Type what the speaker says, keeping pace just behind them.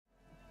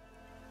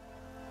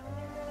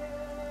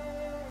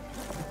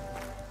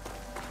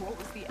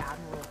the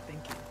Admiral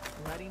thinking?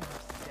 Letting her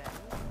stay?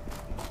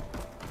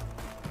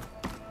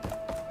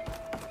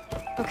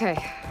 Okay,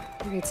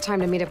 maybe it's time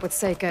to meet up with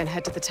Seika and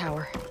head to the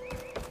tower.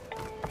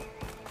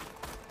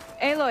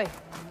 Aloy,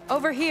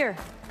 over here.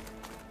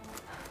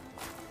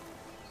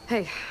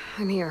 Hey,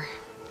 I'm here.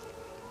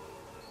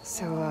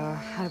 So,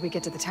 how do we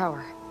get to the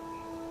tower?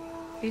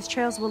 These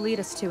trails will lead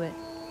us to it.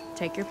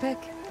 Take your pick.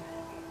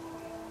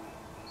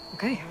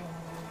 Okay,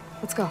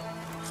 let's go.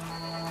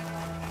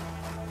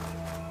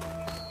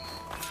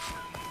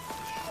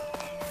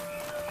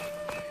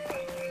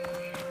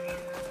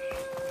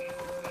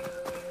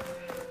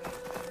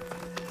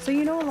 So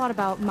you know a lot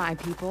about my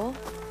people,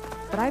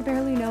 but I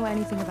barely know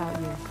anything about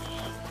you.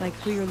 Like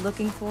who you're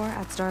looking for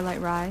at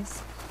Starlight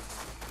Rise?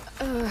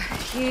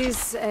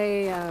 He's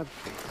a,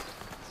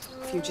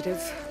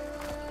 fugitive.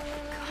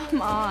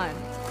 Come on,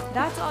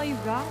 that's all you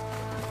got?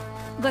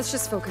 Let's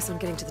just focus on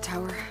getting to the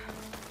tower.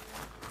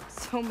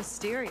 So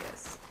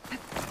mysterious.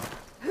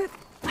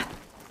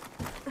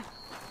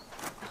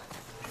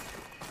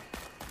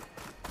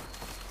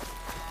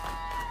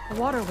 A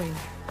water wing.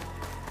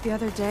 The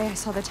other day, I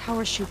saw the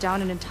tower shoot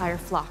down an entire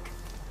flock.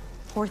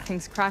 Poor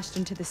things crashed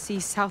into the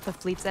sea south of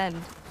Fleet's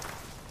End.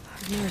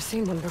 I've never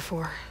seen one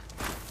before.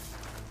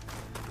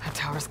 That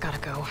tower's gotta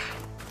go.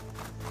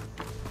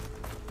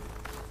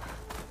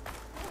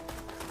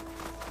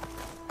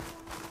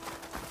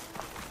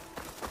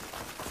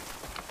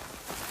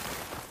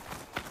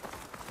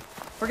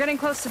 We're getting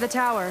close to the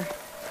tower.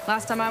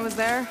 Last time I was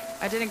there,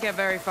 I didn't get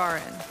very far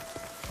in.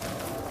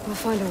 We'll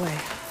find a way.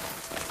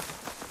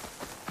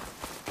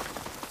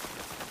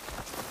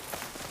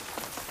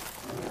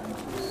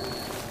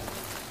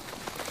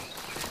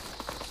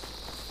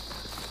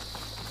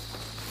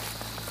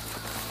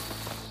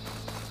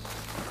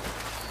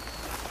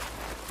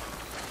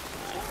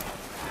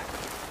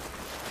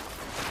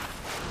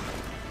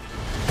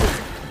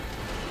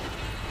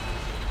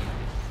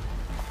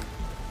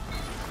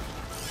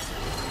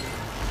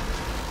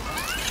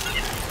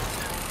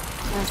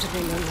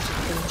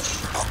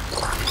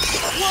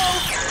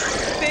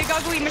 Whoa! Big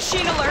ugly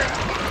machine alert!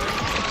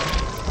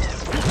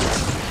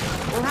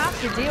 We'll have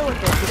to deal with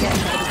this to get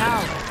into the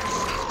tower.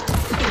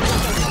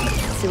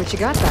 See what you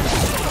got back.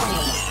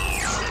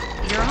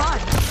 You're hot.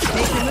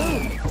 Make the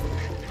move.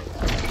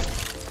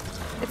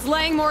 It's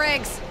laying more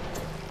eggs.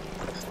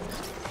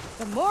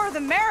 The more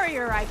the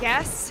merrier, I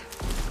guess.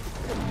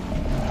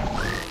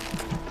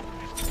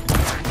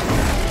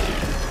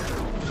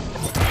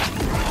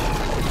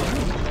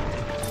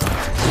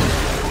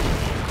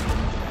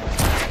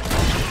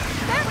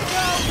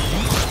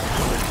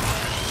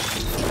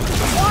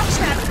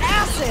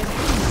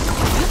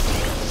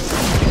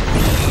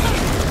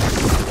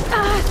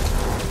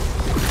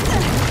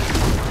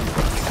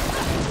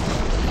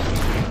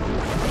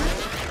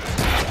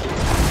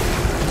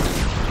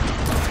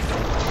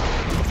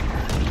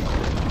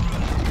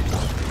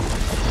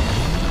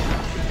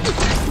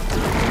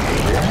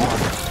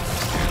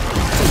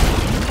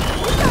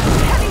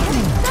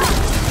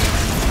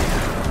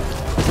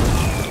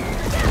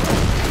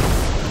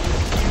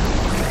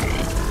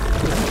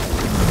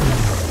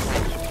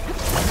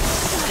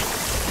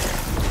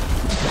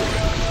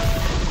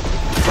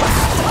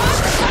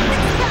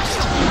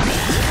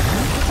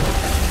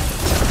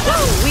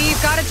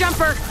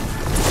 Jumper!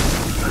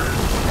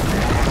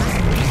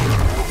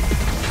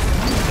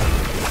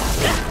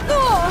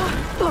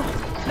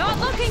 Not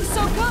looking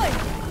so good!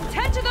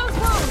 Tend to those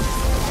wounds!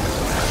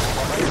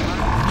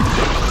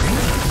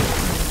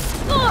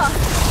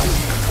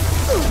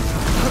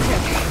 Okay,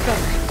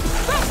 better.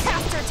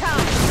 Broadcaster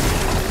time!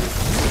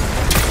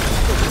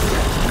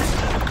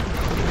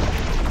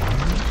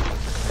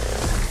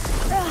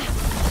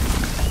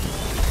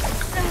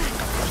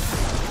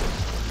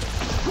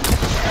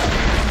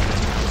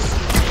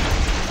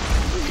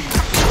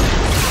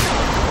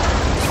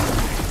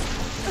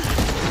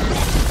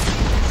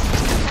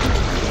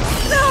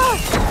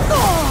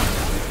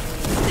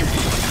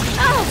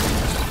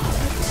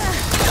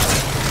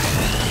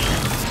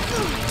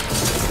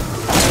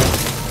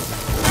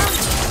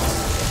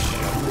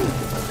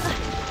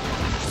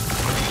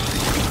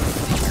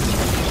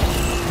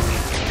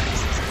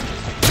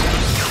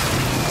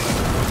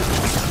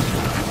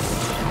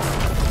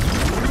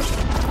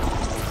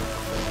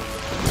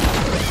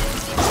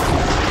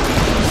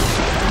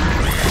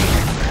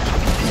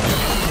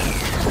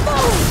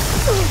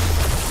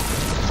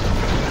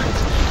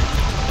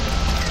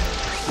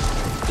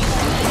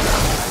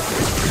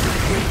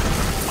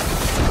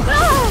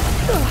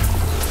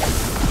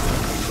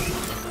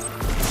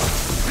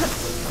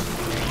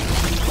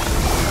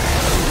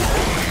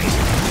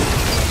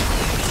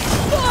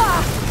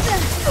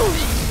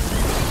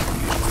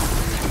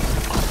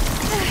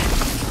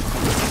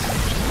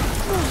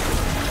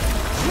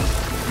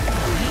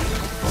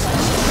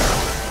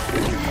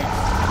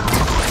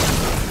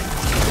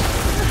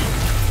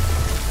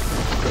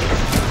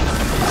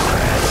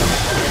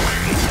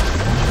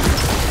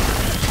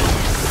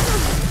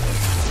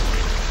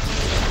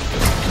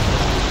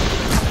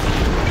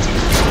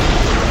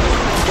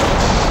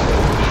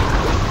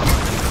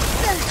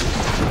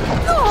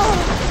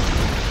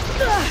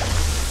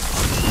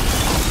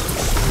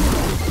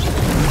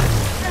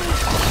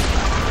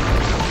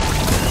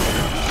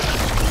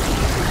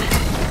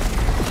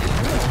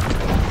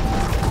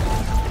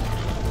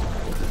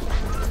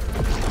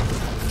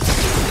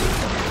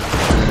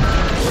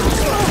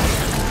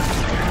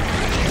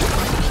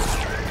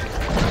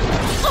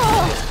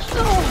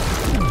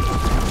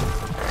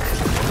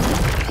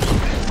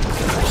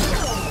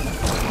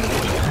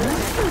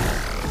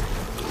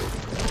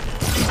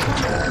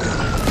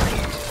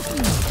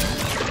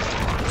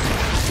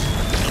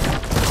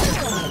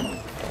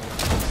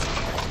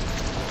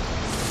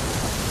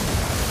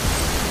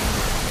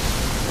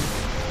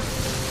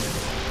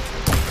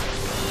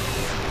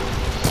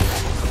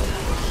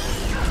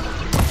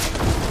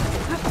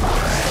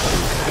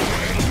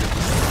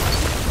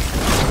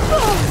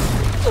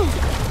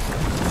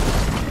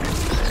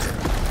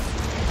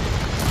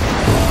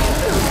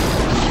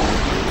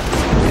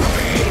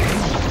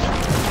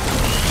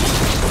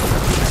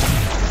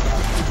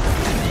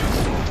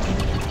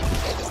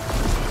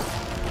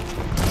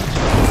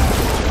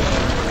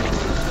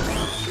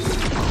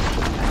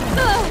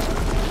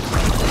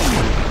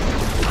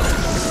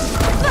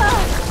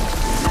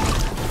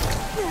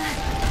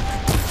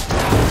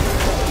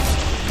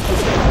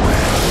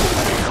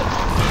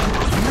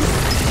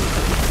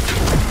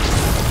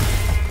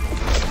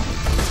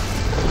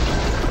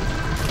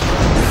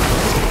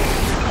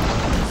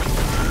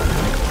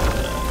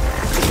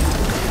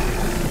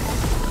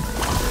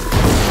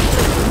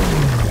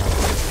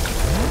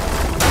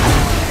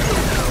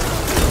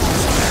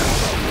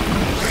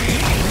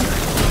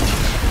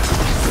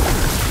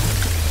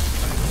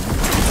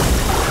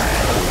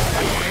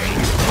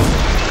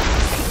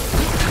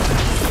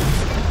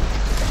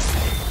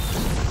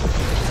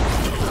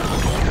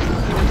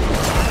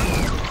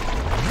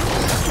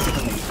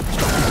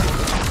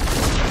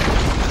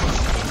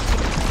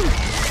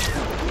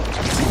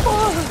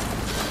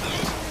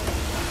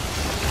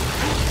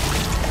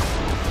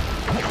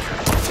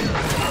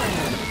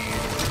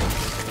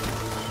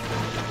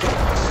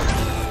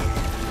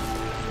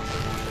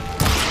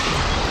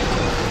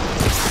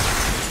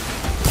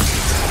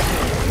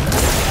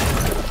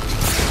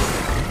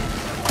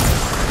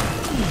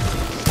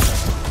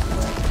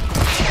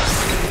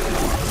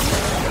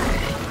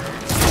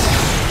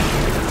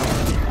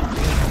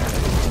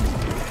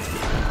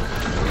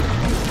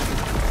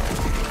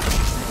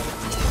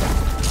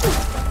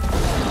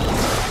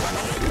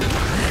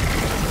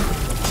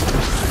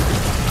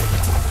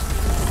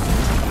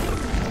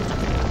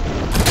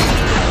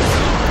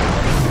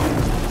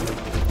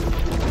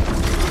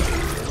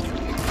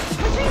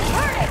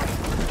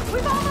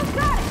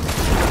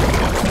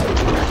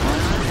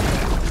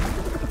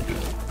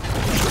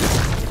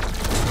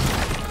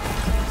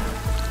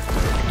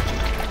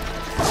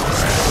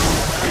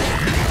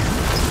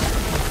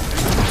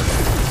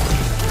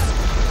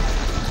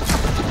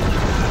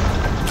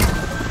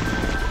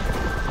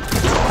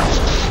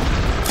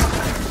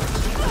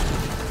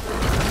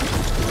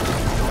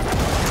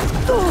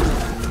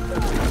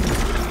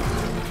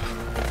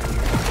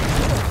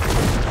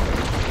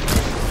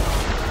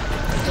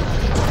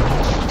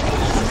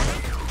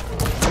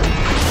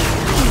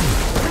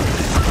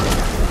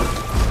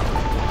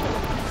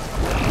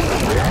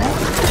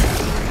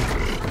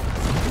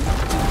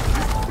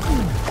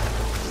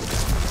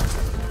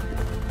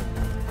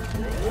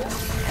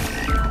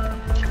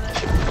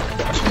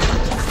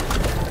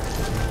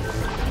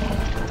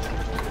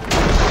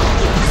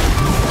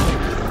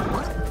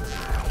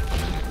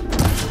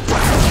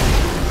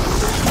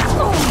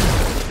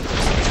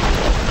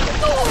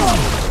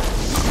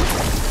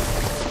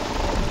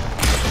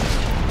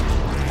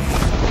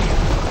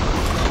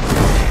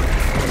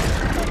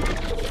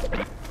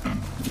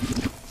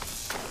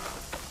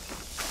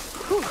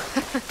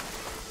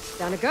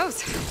 Down it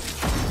goes.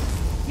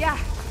 Yeah.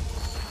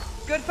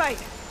 Good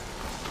fight.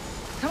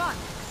 Come on.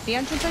 The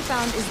entrance I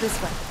found is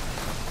this way.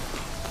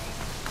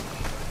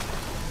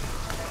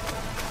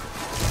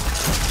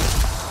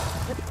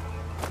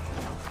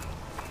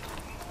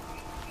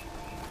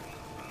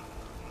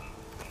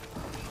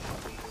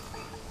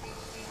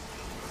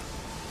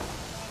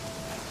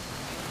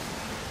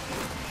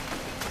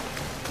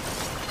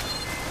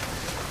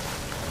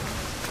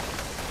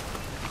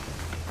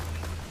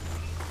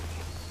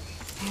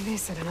 Maybe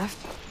it's enough.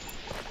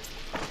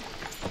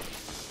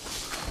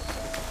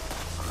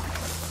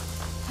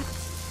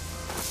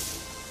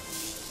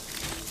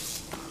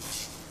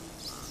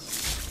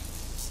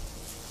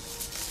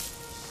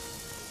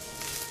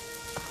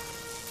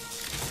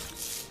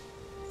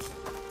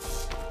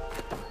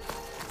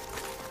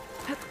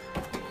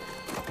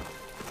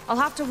 I'll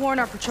have to warn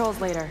our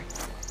patrols later.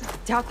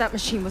 Doubt that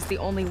machine was the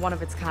only one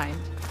of its kind.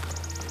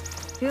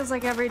 Feels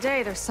like every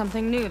day there's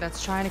something new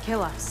that's trying to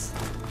kill us.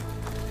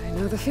 I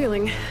know the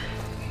feeling.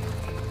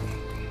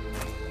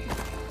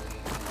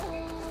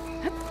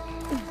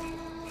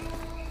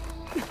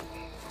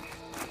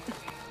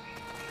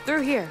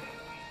 Through here.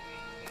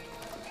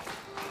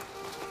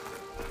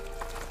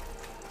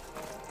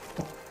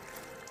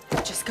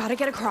 Just gotta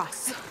get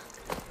across.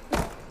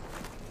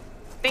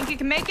 Think you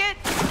can make it?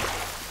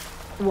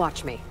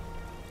 Watch me.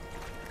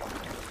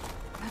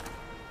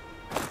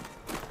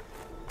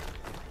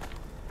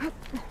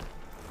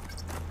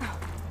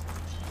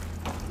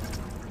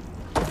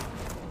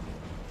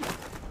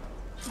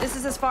 This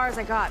is as far as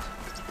I got.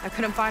 I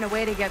couldn't find a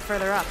way to get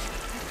further up.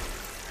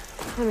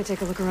 Let me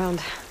take a look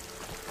around.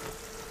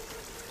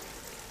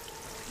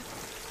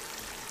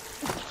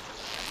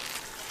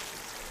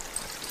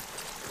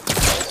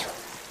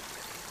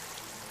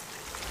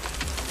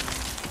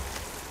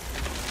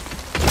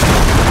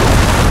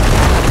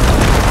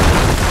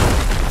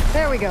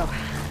 There we go.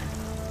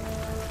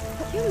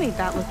 You made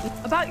that look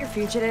about your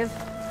fugitive.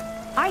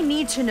 I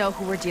need to know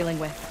who we're dealing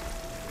with.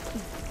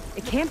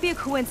 It can't be a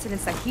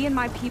coincidence that he and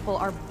my people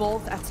are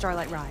both at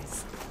Starlight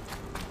Rise.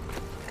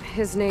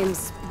 His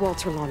name's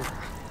Walter Longer.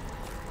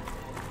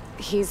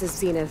 He's a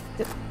Zenith.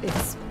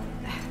 It's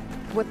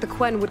what the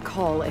Quen would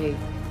call a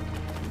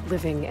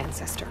living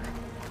ancestor.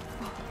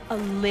 A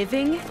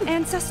living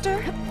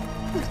ancestor?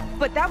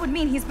 But that would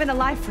mean he's been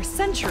alive for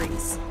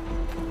centuries.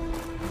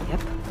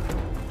 Yep.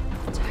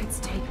 Tides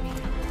take me.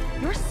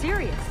 You're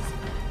serious.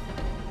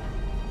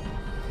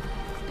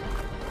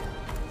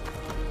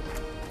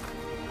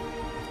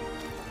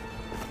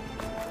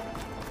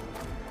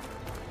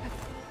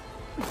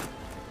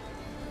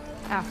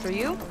 After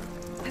you.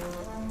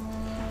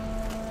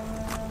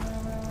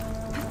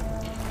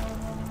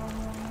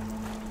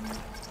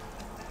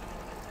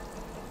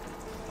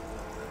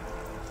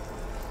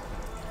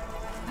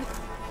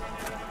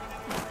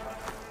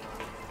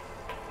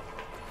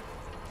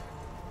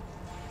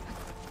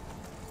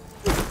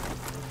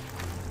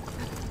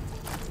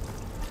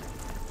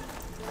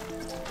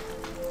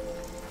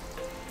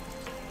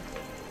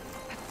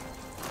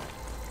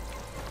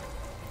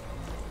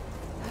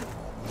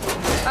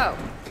 Oh.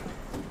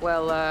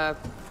 Well,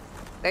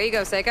 there you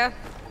go, Seika.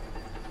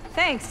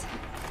 Thanks.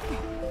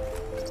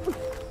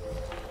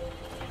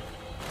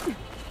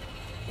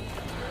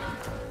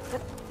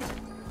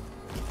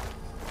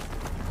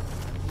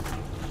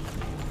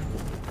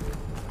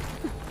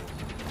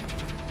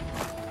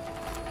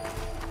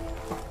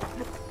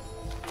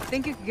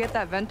 Think you could get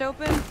that vent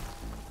open?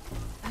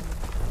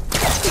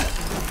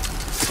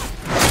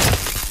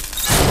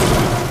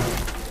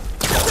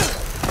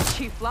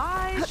 She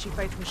flies, she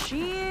fights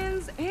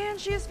machines, and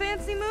she has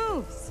fancy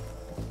moves.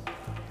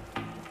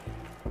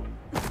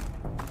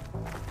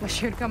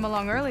 Wish you'd come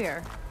along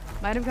earlier.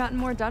 Might have gotten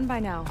more done by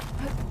now.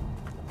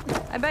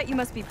 I bet you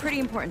must be pretty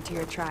important to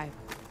your tribe.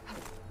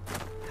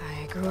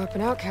 I grew up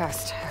an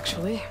outcast,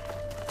 actually.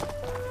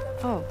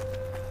 Oh.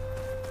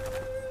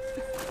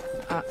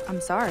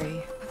 I'm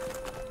sorry.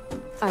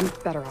 I'm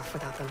better off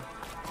without them.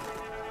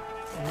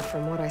 And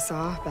from what I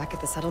saw back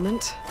at the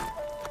settlement,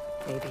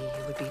 maybe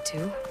you would be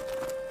too.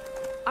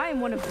 I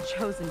am one of the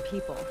chosen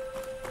people.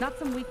 Not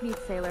some weak-kneed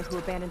sailor who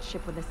abandons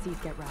ship when the seas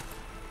get rough.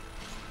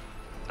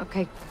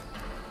 Okay,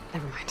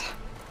 never mind.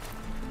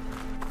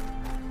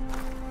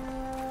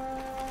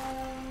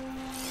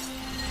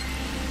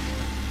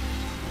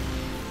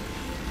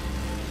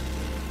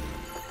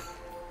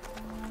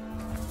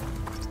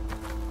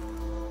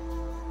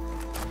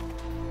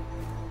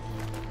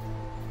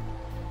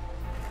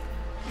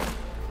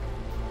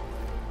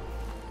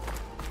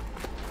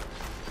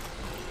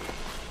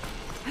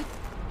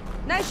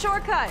 Nice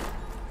shortcut.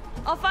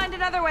 I'll find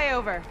another way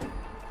over.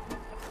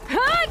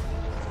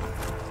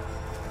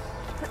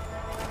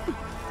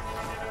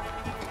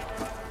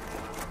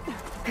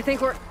 I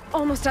think we're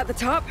almost at the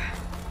top.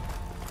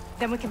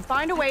 Then we can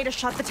find a way to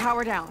shut the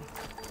tower down.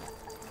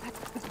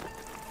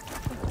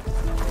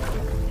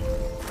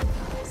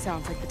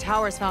 Sounds like the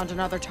tower's found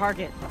another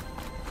target.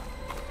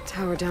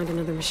 Tower downed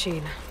another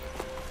machine.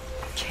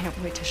 Can't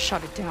wait to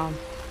shut it down.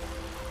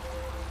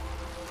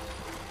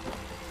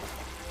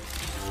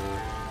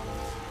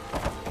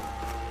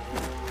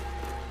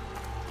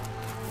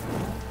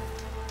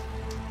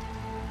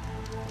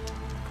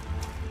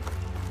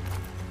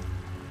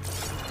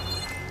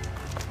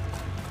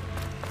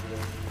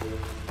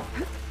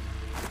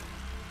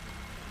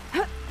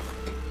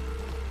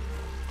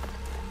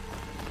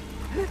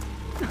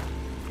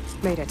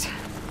 Made it.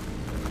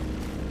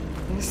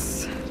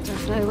 This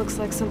definitely looks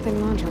like something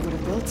Landra would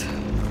have built.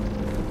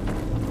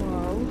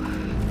 Whoa.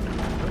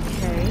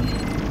 Okay.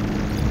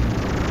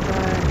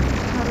 But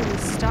how do we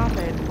stop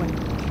it when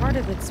part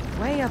of it's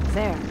way up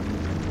there?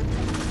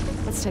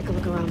 Let's take a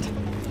look around.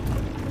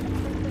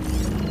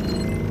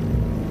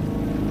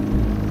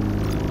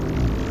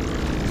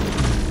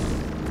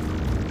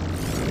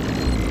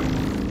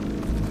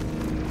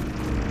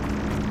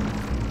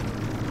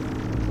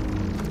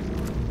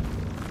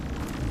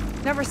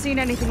 Never seen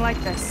anything like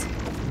this.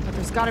 But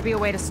there's gotta be a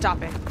way to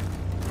stop it.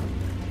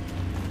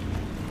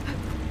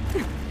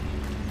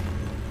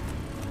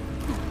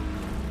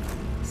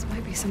 This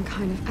might be some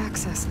kind of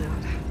access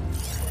node.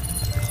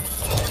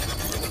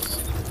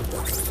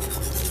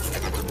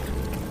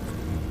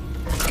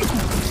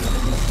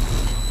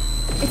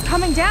 It's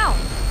coming down!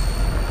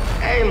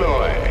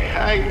 Aloy,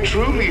 I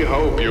truly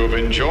hope you've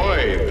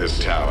enjoyed this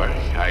tower.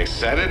 I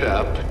set it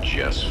up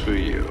just for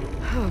you.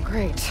 Oh,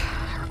 great.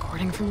 A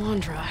recording from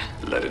Landra.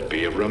 Let it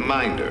be a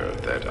reminder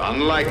that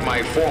unlike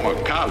my former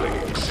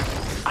colleagues,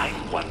 I'm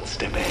one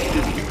step ahead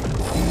of you.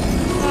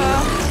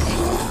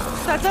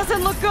 That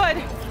doesn't look good!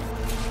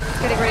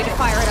 Getting ready to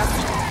fire it up.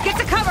 Get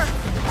to cover!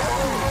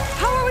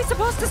 How are we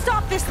supposed to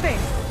stop this thing?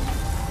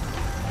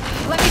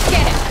 Let me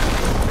scan it!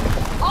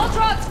 All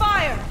drones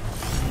fire!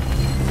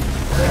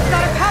 It's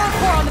got a power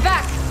core on the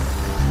back!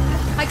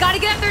 I gotta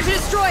get up there to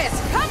destroy it!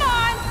 Come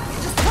on!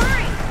 Just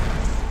hurry!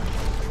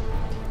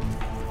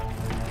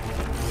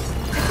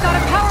 It's got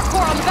a power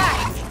core on the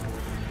back!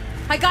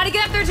 I gotta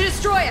get up there to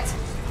destroy it!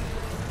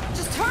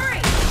 Just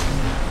hurry!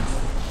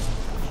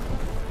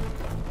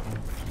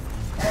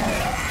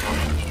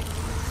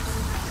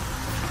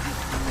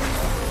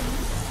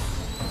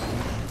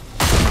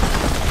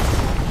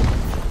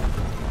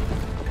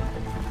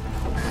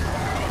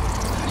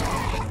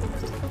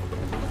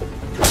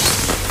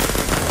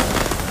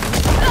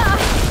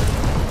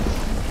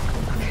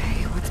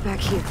 Back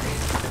here.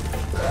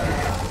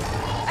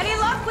 Any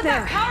luck with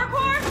There. that power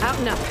core? Out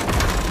and up.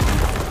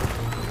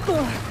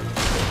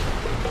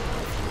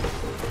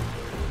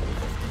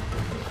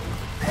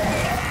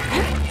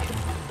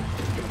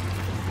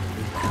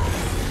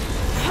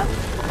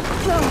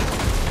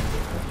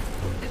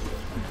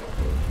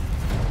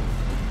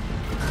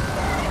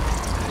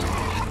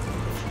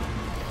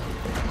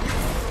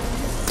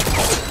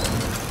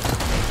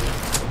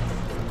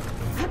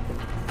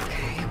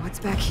 Okay, what's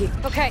back here?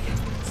 Okay,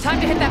 it's time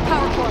to hit that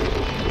power core.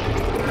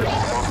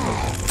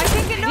 I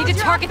think it knows Need to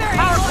you're target up the there,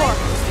 power Aloy. core.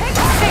 Take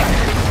off there!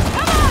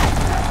 Come on!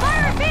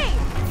 Fire at me!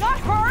 Not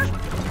her!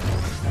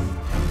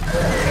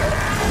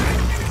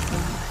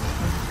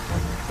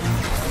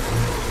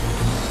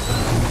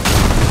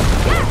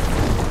 Yes!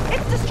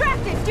 It's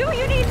distracted! Do what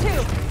you need to!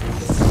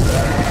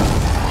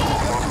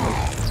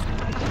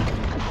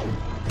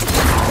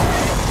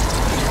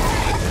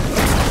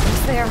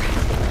 It's there.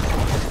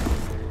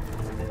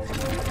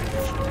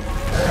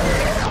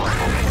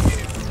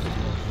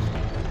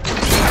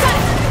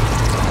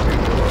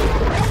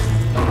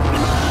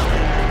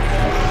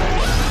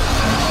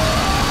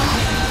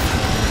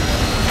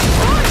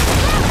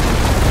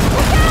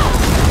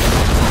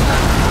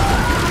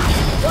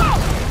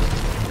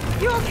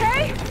 You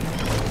okay?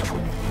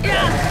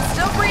 Yeah,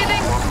 still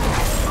breathing.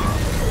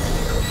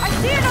 I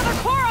see another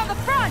core on the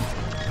front.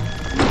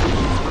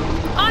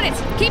 On it!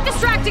 Keep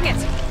distracting it!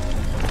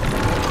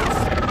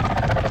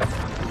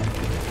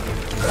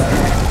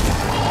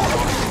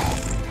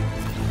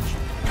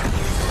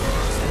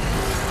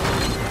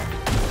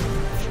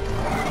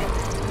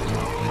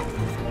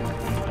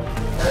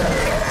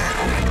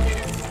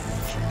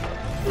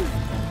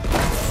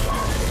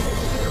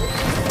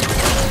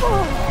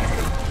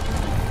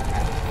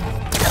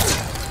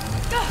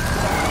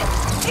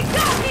 It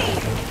got me!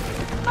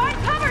 Find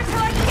cover till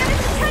I can get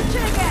its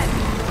attention again!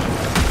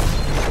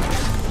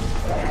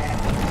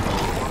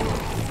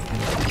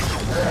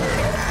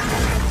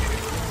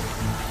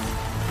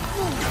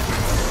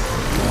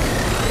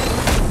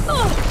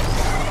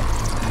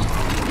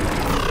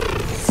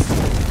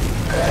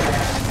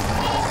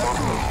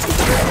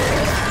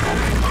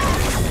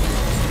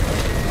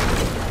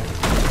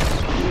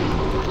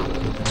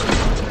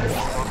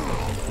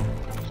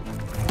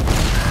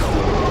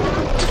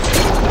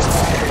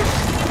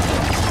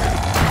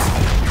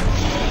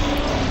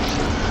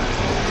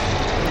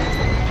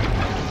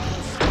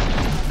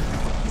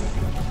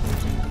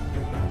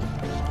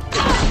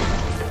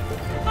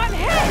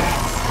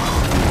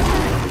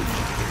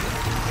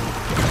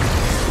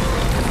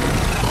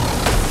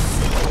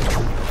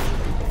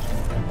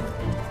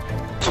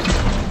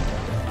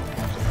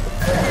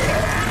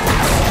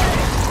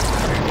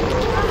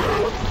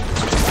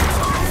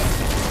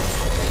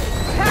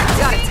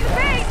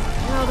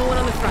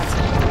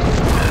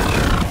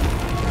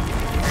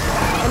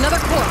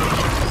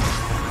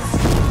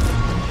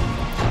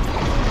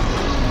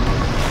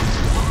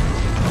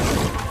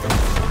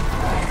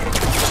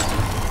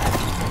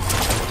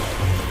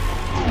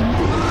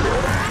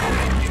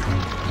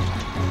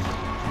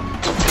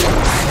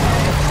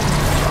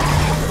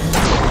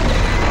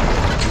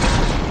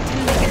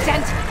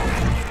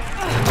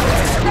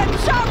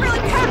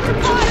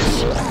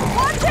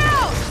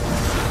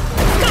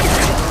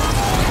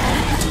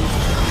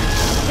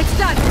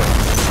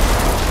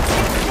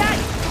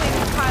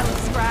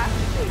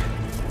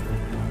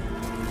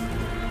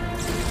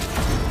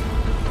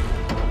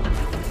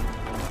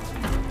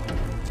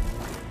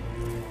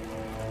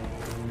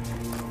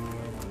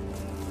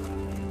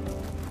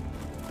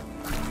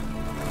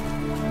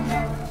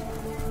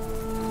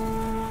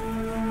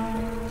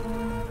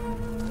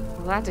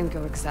 that didn't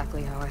go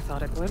exactly how I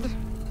thought it would.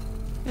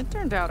 It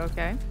turned out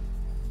okay.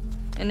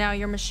 And now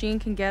your machine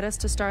can get us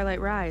to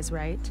Starlight Rise,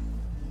 right?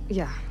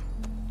 Yeah.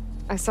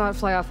 I saw it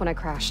fly off when I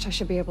crashed. I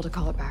should be able to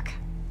call it back.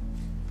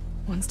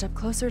 One step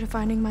closer to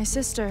finding my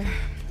sister,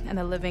 and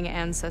the living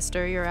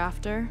ancestor you're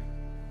after.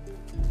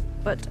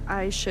 But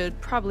I should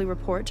probably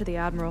report to the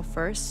Admiral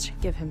first,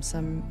 give him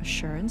some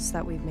assurance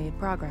that we've made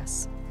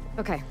progress.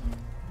 Okay.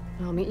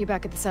 I'll meet you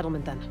back at the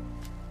settlement then.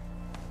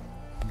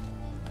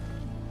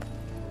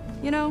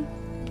 You know,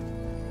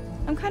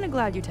 I'm kind of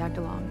glad you tagged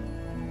along.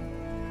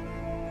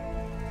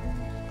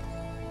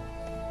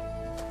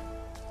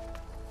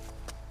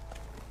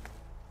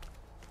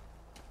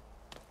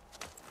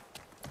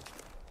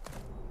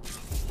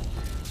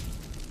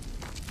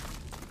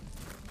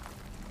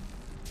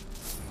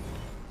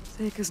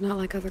 Seika's not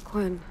like other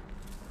Quen.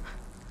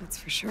 That's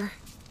for sure.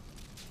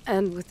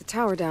 And with the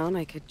tower down,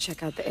 I could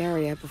check out the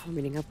area before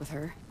meeting up with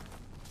her.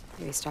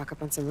 Maybe stock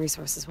up on some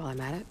resources while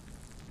I'm at it.